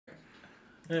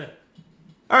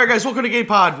Alright guys, welcome to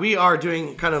GamePodd. We are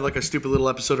doing kind of like a stupid little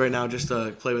episode right now, just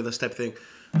to play with this type of thing.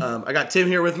 I got Tim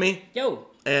here with me. Yo.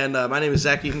 And my name is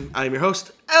Zach Eaton. I am your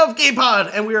host of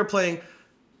GamePodd, and we are playing...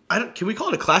 Can we call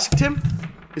it a classic, Tim?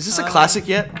 Is this a classic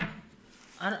yet?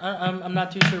 I'm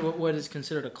not too sure what is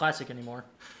considered a classic anymore.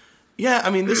 Yeah,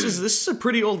 I mean, this is a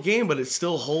pretty old game, but it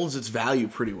still holds its value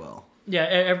pretty well.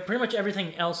 Yeah, pretty much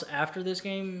everything else after this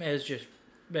game has just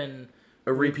been...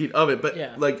 a repeat of it, but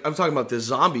yeah. Like I'm talking about the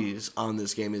zombies on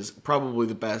this game is probably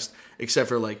the best, except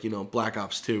for like Black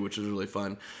Ops 2, which is really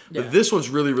fun. But this one's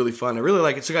really fun. I really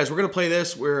like it. So guys, we're gonna play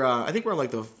this. We're I think we're on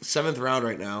like the 7th round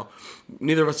right now.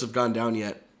 Neither of us have gone down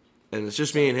yet, and it's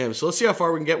just me and him. So let's see how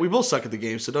far we can get. We both suck at the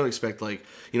game, so don't expect like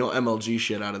MLG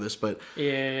shit out of this. But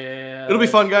yeah, it'll be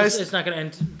fun, guys. It's not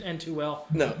gonna end too well.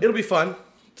 No, it'll be fun.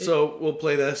 So we'll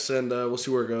play this and we'll see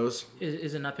where it goes.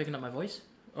 Is it not picking up my voice?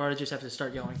 Or I just have to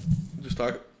start yelling? Just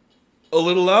talk a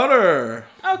little louder.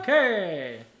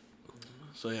 Okay.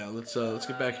 So yeah, let's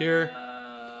get back here.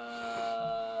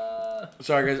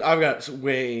 Sorry guys, I'm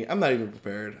not even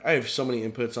prepared. I have so many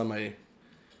inputs on my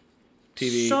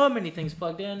TV. So many things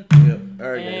plugged in. Yep.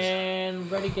 All right, guys. And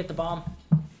ready to get the bomb.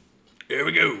 Here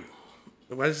we go.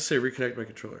 Why does it say reconnect my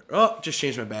controller? Oh, just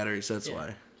changed my batteries. That's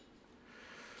why.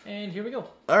 And here we go.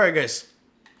 All right, guys.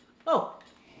 Oh.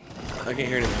 I can't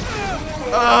hear anything.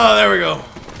 Oh, there we go.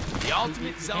 The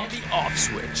ultimate zombie off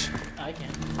switch. I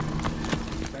can.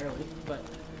 Barely, but...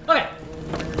 Okay.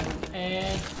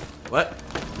 And... What?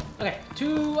 Okay,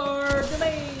 to our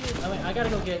domain! Oh, wait, I gotta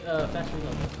go get fast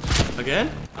reload. Again?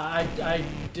 I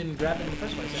didn't grab it in the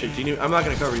first place. Shit, I'm not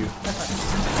gonna cover you. That's fine.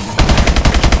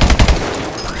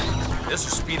 This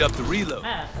will speed up the reload.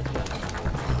 Ah, that's good.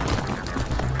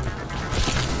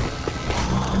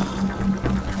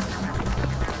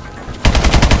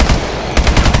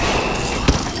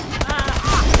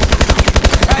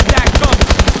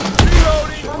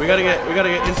 We gotta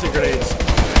get instant grenades.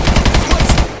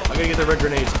 I gotta get the red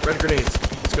grenades. Red grenades.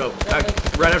 Let's go.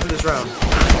 Right after this round.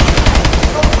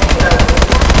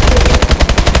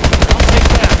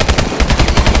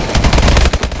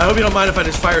 I hope you don't mind if I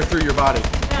just fire through your body.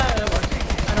 Yeah, that works.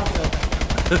 I don't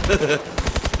feel that.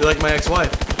 You're like my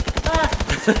ex-wife.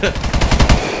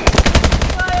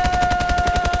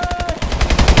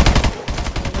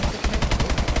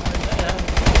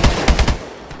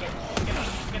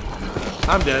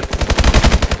 I'm dead.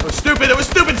 It was stupid. It was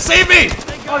stupid. Save me!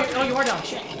 Oh, you are down.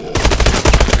 Shit.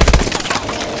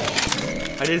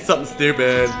 I did something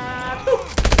stupid.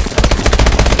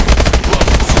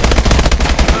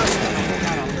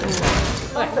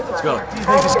 Let's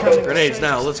go. Grenades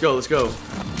now. Let's go. Let's go.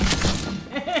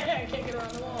 I can't get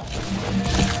around the wall.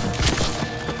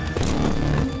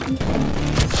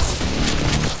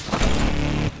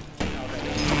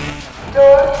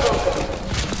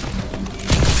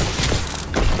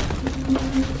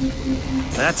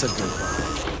 That's a good one.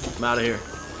 I'm out of here.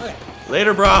 Okay.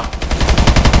 Later, brah.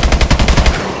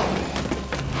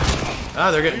 Ah,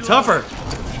 they're getting tougher.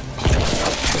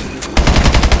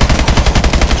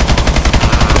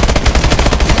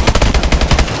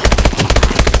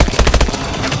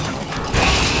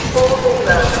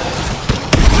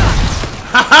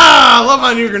 Haha! I love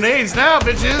my new grenades now,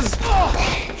 bitches.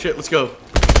 Shit, let's go.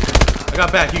 I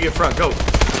got back. You get front. Go.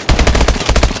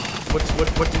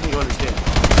 What didn't you understand?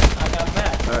 I got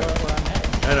back. All right. Where I'm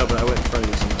at. I know, but I went in front of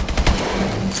you somehow.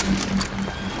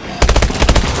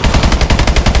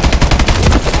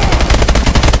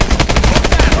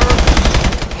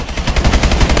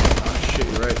 Oh shit,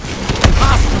 you're right.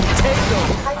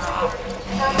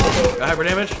 Got hyper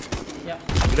damage? Yep.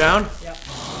 You down? Yep.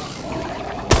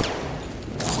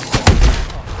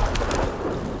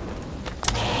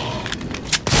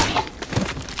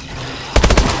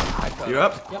 You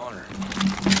up? Yep.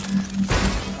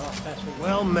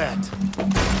 Well met.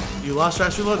 You lost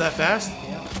fast reload that fast?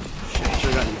 Yeah. Shit, I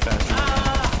should've gotten you fast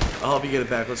reload. I'll help you get it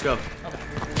back. Let's go.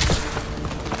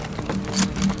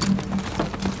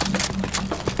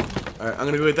 Alright, I'm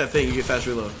gonna go get that thing. You get fast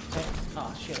reload. Okay.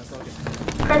 Oh shit, I broke it.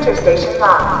 Printer station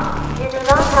locked. You do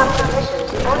not have permission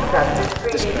to access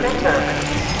this 3D printer.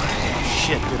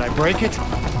 Shit, did I break it?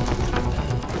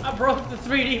 I broke the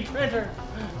 3D printer.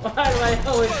 Why do I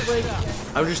always break it?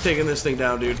 I'm just taking this thing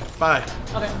down, dude. Bye.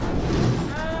 Okay.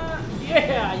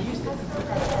 Yeah, I used it.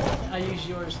 I used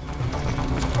yours.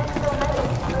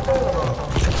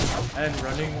 And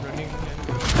running.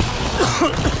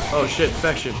 Oh shit,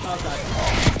 infection. Oh,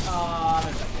 God. I'm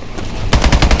infected.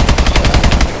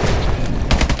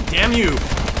 Damn you!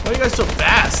 Why are you guys so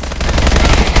fast?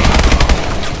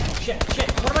 Shit.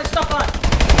 What am I stuck on?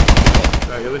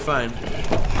 Alright, you'll be fine.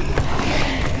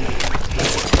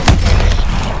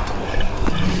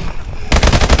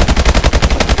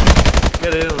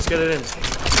 get it in. Let's get it in.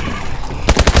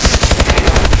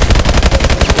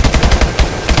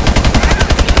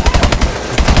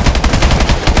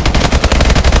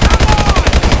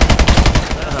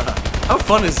 How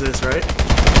fun is this, right?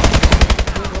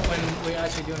 When we're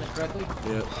actually doing it correctly?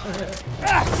 Yep.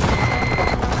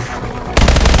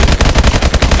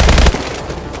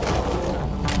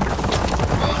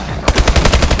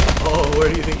 Oh, where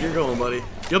do you think you're going, buddy?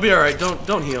 You'll be alright.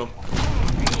 Don't heal.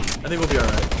 I think we'll be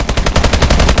alright.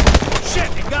 Shit,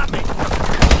 you got me. Oh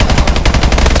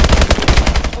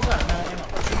god, no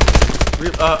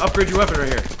ammo. Upgrade your weapon right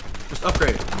here. Just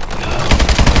upgrade.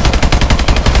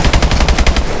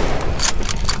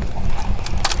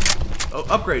 Oh,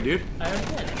 upgrade, dude. I already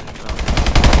did.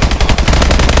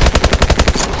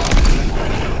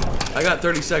 I got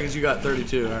 30 seconds, you got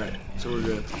 32. Alright, so we're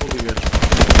good. We'll be good.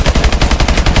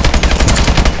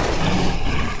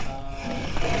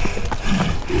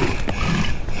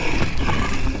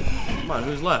 Come on,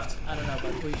 who's left? I don't know,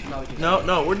 but we should probably do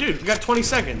No, we got 20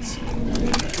 seconds.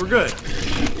 We're good.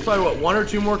 Probably what, 1 or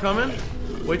 2 more coming?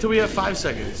 Wait till we have 5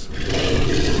 seconds.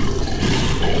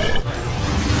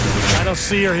 I don't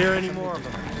see or hear any more of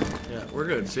them. Yeah, we're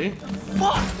good, see?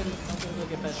 Fuck! I'm gonna go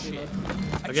get that reload.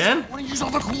 Again? I want to use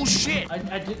all the cool shit. I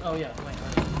did. Oh yeah. Wait.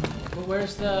 But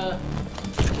where's the?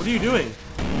 What are you doing?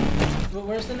 But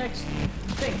where's the next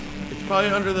thing? It's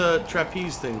probably under the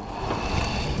trapeze thing.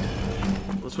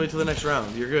 Let's wait till the next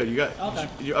round. You're good. You got. Okay.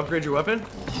 Did you upgrade your weapon?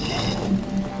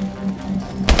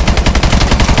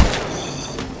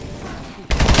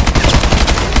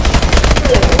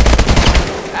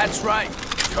 That's right.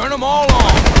 Turn them all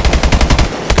on.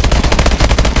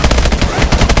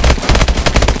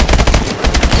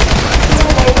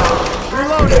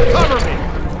 Reloading, cover me.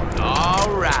 All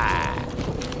right.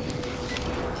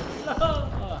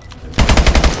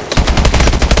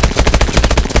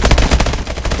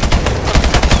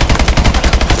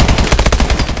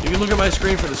 You can look at my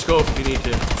screen for the scope if you need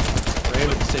to. I aim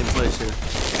at the same place here.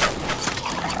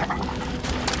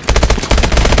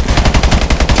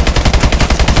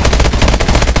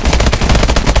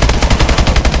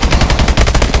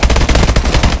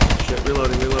 Shit,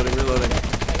 reloading.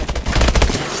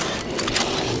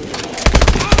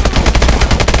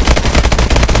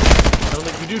 I don't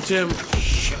think you do, Tim.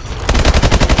 Shit.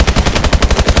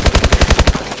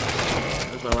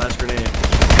 That's my last grenade.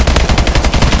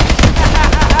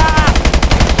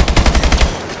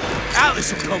 Atlas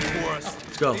will come for us.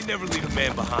 Let's go. They never leave a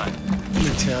man behind. Let me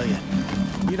tell you,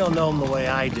 you don't know them the way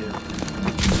I do.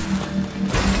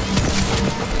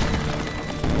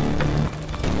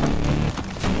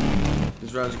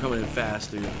 These rounds are coming in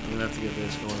fast, dude. You're gonna have to get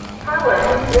this going on. Power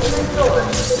has been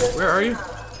restored. Where are you?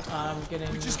 I'm getting.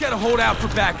 Just gotta hold out for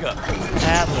backup.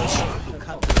 Atlas,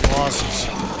 cut the losses.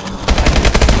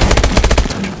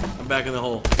 I'm back in the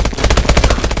hole.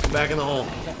 I'm back in the hole.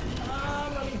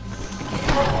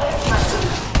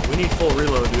 We need full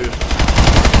reload, dude.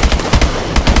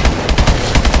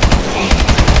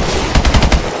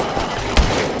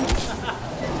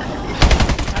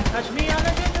 Touch me on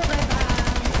the gingerbread man.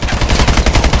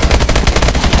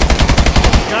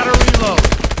 Gotta reload.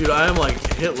 Dude, I am like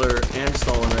Hitler and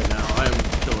Stalin right now. I am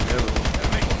killing everyone.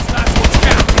 That's what's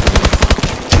counting.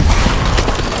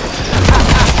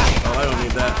 Oh, I don't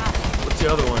need that. What's the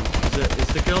other one? Is it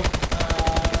insta-kill?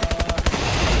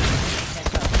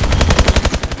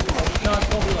 No, it's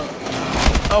full reload.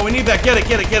 Oh, we need that. Get it.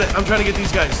 I'm trying to get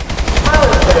these guys.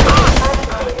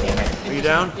 Are you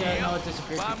down? Yeah, no, it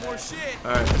disappeared. Buy more shit.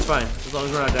 Alright, that's fine. As long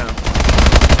as we're not down.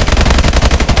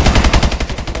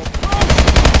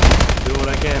 Doing what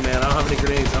I can, man. I don't have any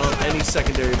grenades. I don't have any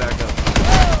secondary backup.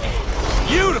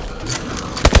 Beautiful.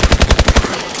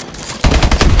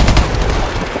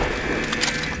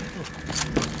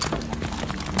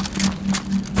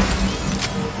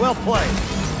 Well played.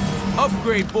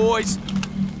 Upgrade, boys.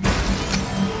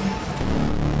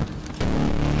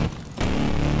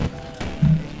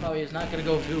 Probably is not gonna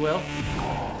go too well.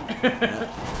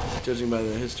 Judging by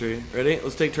the history. Ready?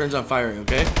 Let's take turns on firing,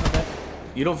 okay? Okay.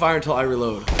 You don't fire until I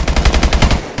reload.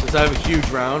 Since I have a huge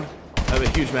round, I have a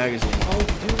huge magazine. Oh,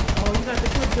 dude. Oh, you got the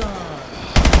good gun.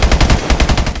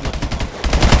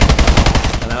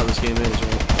 That's how this game is,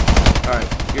 right? Alright,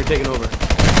 you're taking over.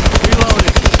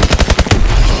 Reloading!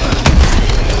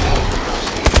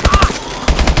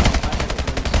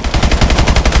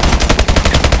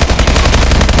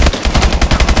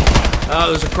 Oh,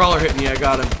 there's a crawler hitting me. I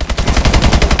got him.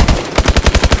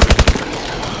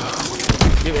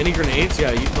 You have any grenades?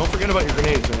 Yeah, you don't forget about your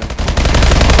grenades, man.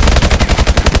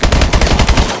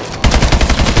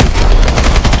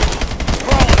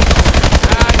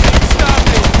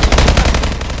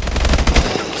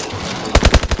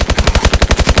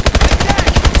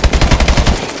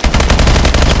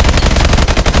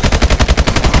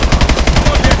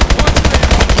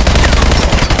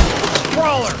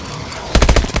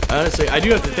 Honestly, I do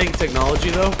have to thank technology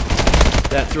though,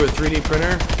 that through a 3D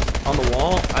printer on the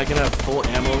wall, I can have full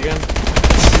ammo again.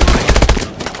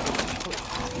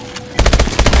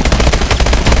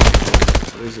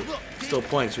 What is it? Still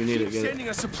points. We need it. Get it. Sending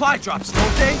us supply drops,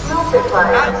 don't they?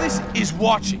 Atlas is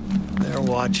watching. They're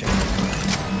watching.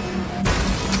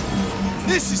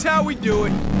 This is how we do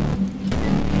it.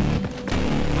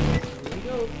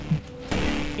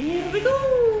 Here we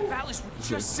go. Atlas would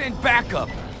just send backup.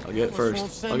 I'll get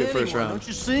first. I'll get first round. Don't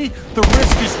you see? The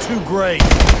risk is too great.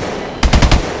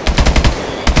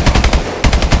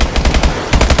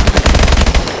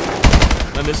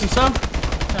 Am I missing some? No,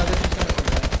 this is gonna be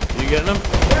bad. You getting them?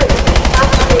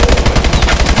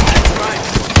 That's right.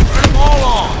 Turn them all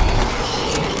on.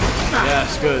 Yeah,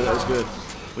 that's good. That was good.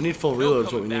 We need full reload.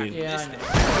 Is what we need. Yeah, I know.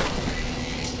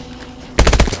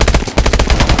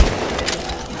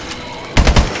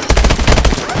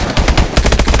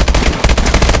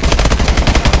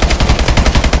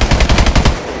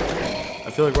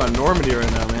 I feel like we're on Normandy right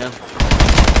now, man.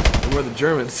 And we're the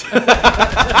Germans. Well,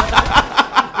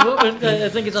 I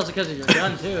think it's also because of your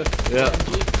gun too. Yeah.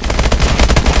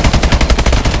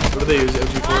 What do they use?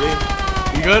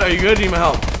 MG40? You good? Are you good? Need my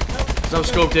help? Cause I'm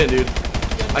scoped in, dude.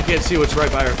 I can't see what's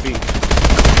right by our feet.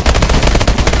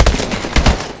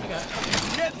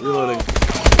 Reloading.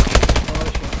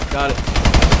 Got it.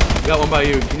 Got one by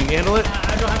you. Can you handle it?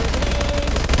 I don't have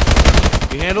anything.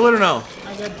 Can you handle it or no?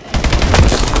 I'm good.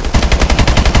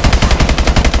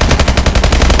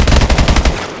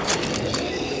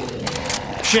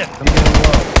 Shit, I'm getting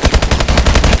low.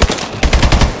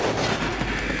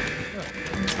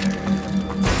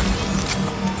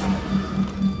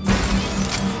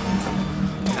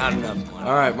 Not enough.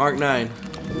 All right, Mark 9.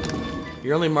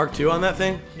 You're only Mark 2 on that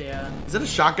thing? Yeah. Is that a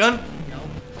shotgun? No.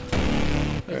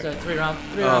 It's a three round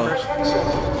burst. Attention.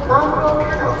 Mongrel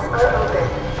kennels are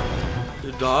open.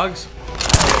 The dogs?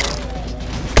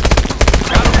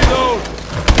 Gotta reload.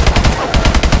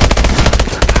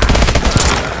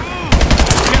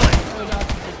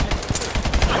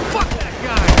 Fuck that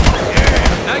guy.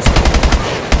 Yeah. Nice.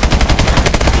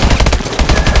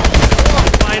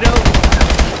 Fido.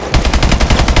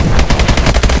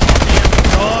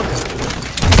 Dog.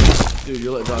 Dude,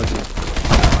 you let dogs in.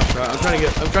 Right, I'm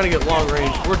trying to get long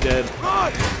range. We're dead.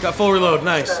 Got full reload.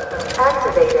 Nice.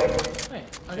 Activated. Wait,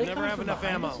 are They they never coming have from enough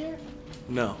behind ammo. us here?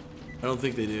 No, I don't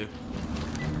think they do.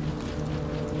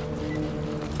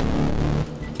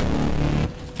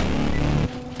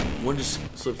 One just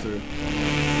slipped through.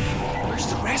 Where's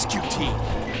the rescue team?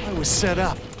 I was set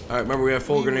up. All right, remember we have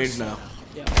full grenades now.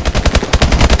 Yeah.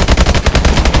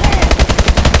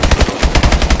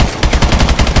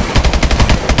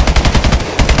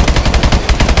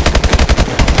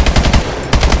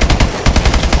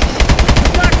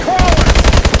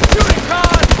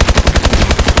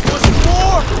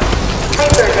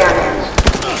 Hyper damage.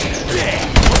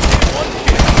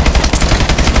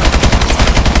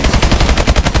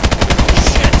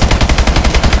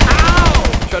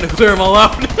 Trying to clear them all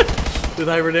out with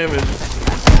hyper damage.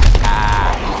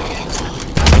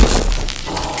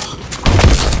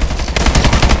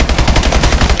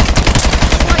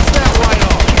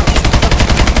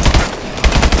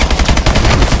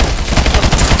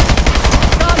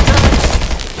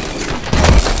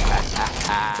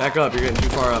 Back up, you're getting too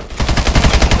far up.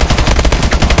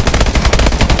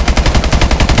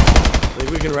 I think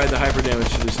we can ride the hyper damage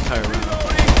to this entire round.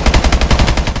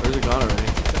 Where's it gone already?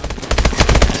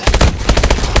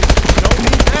 Don't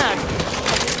need that.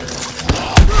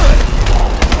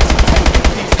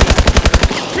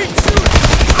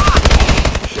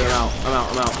 Shit,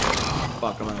 I'm out.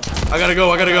 Fuck, I'm out. I gotta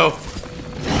go.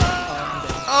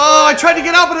 Oh, I tried to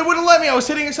get out, but it wouldn't let me. I was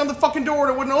hitting X on the fucking door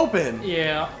and it wouldn't open.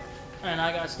 Yeah. And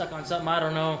I got stuck on something, I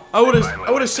don't know. I would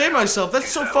have saved myself. That's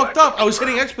so fucked up. I was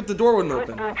hitting X, but the door wouldn't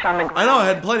open. I know, I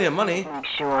had plenty of money.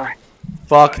 Sure.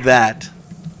 Fuck that.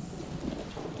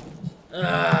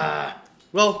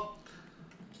 Well,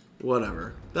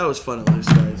 whatever. That was fun at least,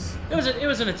 guys. It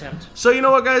was an attempt. So you know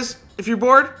what, guys? If you're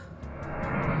bored,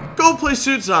 go play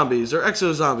Suit Zombies or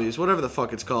Exo Zombies, whatever the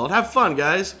fuck it's called. Have fun,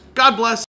 guys. God bless.